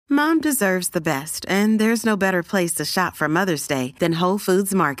Mom deserves the best, and there's no better place to shop for Mother's Day than Whole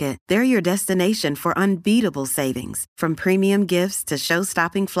Foods Market. They're your destination for unbeatable savings, from premium gifts to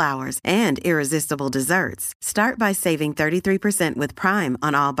show-stopping flowers and irresistible desserts. Start by saving 33% with Prime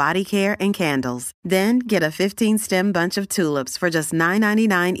on all body care and candles. Then get a 15-stem bunch of tulips for just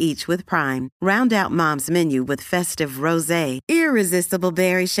 $9.99 each with Prime. Round out Mom's menu with festive rosé, irresistible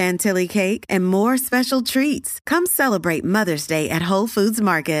berry chantilly cake, and more special treats. Come celebrate Mother's Day at Whole Foods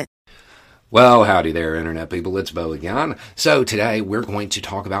Market. Well, howdy there, Internet people. It's Bo again. So today we're going to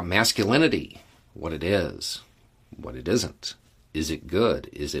talk about masculinity, what it is, what it isn't. Is it good?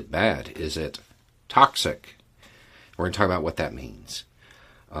 Is it bad? Is it toxic? We're going to talk about what that means.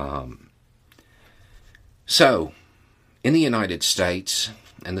 So, in the United States,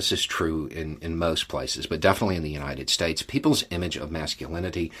 and this is true in most places, but definitely in the United States, people's image of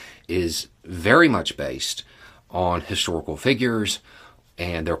masculinity is very much based on historical figures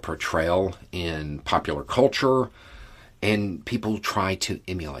and their portrayal in popular culture, and people try to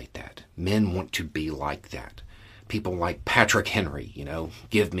emulate that. Men want to be like that. People like Patrick Henry,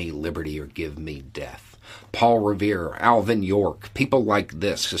 give me liberty or give me death. Paul Revere, Alvin York, people like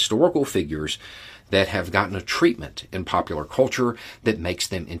this, historical figures that have gotten a treatment in popular culture that makes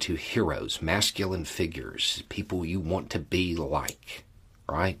them into heroes, masculine figures, people you want to be like,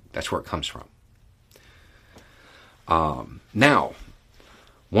 right? That's where it comes from. Now,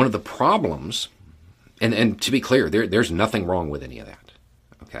 one of the problems, and to be clear, there's nothing wrong with any of that,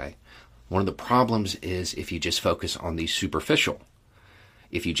 okay? One of the problems is if you just focus on the superficial.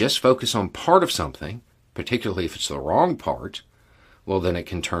 If you just focus on part of something, particularly if it's the wrong part, well, then it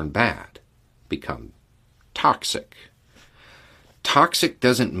can turn bad, become toxic. Toxic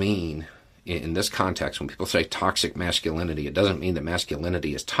doesn't mean, in this context, when people say toxic masculinity, it doesn't mean that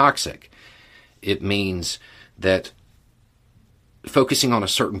masculinity is toxic. It means that focusing on a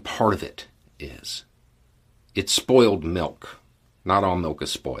certain part of it is. It's spoiled milk. Not all milk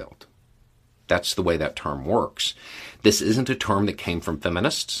is spoiled. That's the way that term works. This isn't a term that came from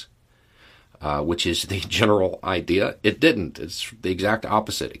feminists, which is the general idea. It didn't. It's the exact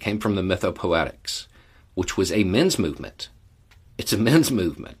opposite. It came from the mythopoetics, which was a men's movement. It's a men's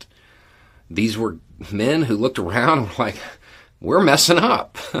movement. These were men who looked around and were like, we're messing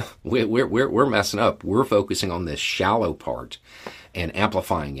up. We're messing up. We're focusing on this shallow part and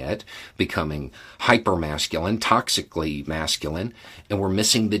amplifying it, becoming hyper-masculine, toxically masculine, and we're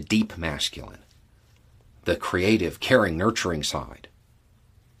missing the deep masculine, the creative, caring, nurturing side.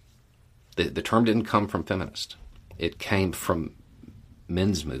 The term didn't come from feminists. It came from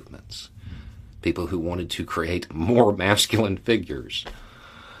men's movements, people who wanted to create more masculine figures.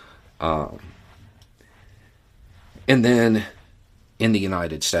 And then in the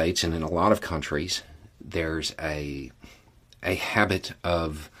United States and in a lot of countries, there's a habit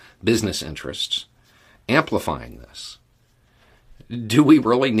of business interests amplifying this. Do we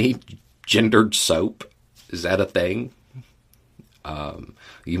really need gendered soap? Is that a thing?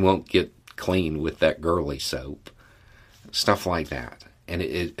 You won't get clean with that girly soap. Stuff like that. And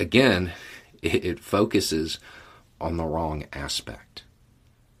it focuses on the wrong aspect.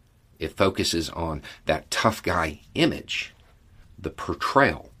 It focuses on that tough guy image, the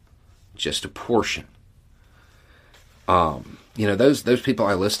portrayal, just a portion. Those people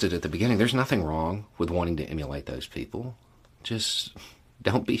I listed at the beginning, there's nothing wrong with wanting to emulate those people. Just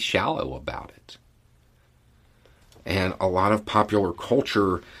don't be shallow about it. And a lot of popular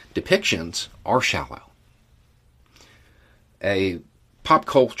culture depictions are shallow. A pop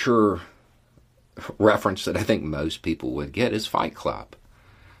culture reference that I think most people would get is Fight Club.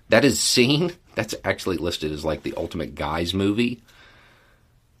 That is seen, that's actually listed as like the ultimate guys movie.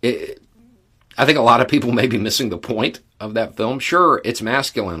 I think a lot of people may be missing the point of that film. Sure, it's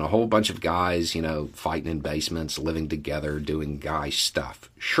masculine, a whole bunch of guys, fighting in basements, living together, doing guy stuff.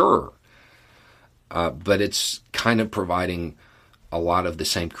 Sure. But it's kind of providing a lot of the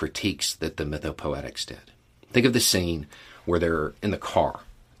same critiques that the mythopoetics did. Think of the scene where they're in the car.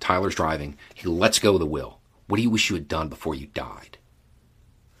 Tyler's driving. He lets go of the wheel. What do you wish you had done before you died?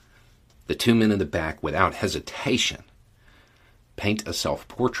 The two men in the back, without hesitation, paint a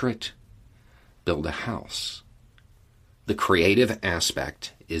self-portrait, build a house. The creative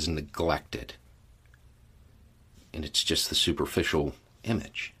aspect is neglected. And it's just the superficial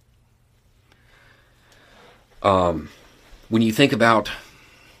image. When you think about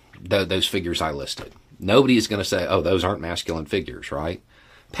those figures I listed, nobody is going to say, oh, those aren't masculine figures, right?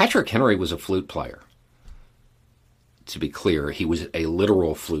 Patrick Henry was a flute player. To be clear, he was a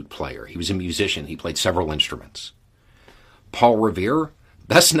literal flute player. He was a musician. He played several instruments. Paul Revere,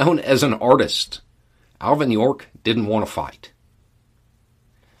 best known as an artist. Alvin York didn't want to fight.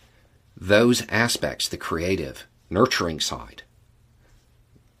 those aspects, the creative, nurturing side,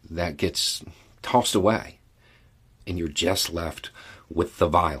 that gets tossed away. And you're just left with the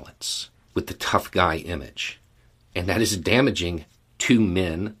violence, with the tough guy image. And that is damaging to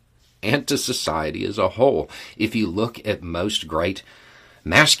men and to society as a whole. If you look at most great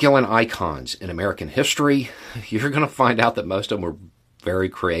masculine icons in American history, you're going to find out that most of them were very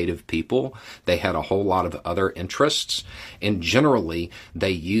creative people. They had a whole lot of other interests, and generally they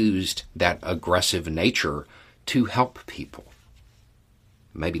used that aggressive nature to help people.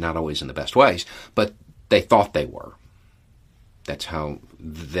 Maybe not always in the best ways, but they thought they were. That's how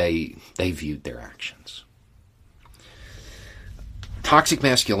they viewed their actions. Toxic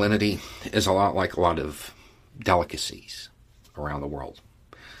masculinity is a lot like a lot of delicacies around the world.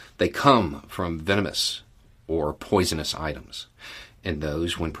 They come from venomous or poisonous items. And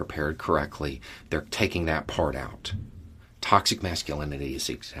those, when prepared correctly, they're taking that part out. Toxic masculinity is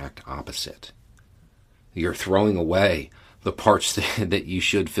the exact opposite. You're throwing away the parts that you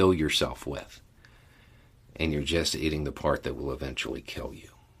should fill yourself with. And you're just eating the part that will eventually kill you.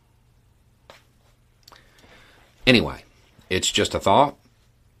 Anyway, it's just a thought.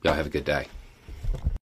 Y'all have a good day.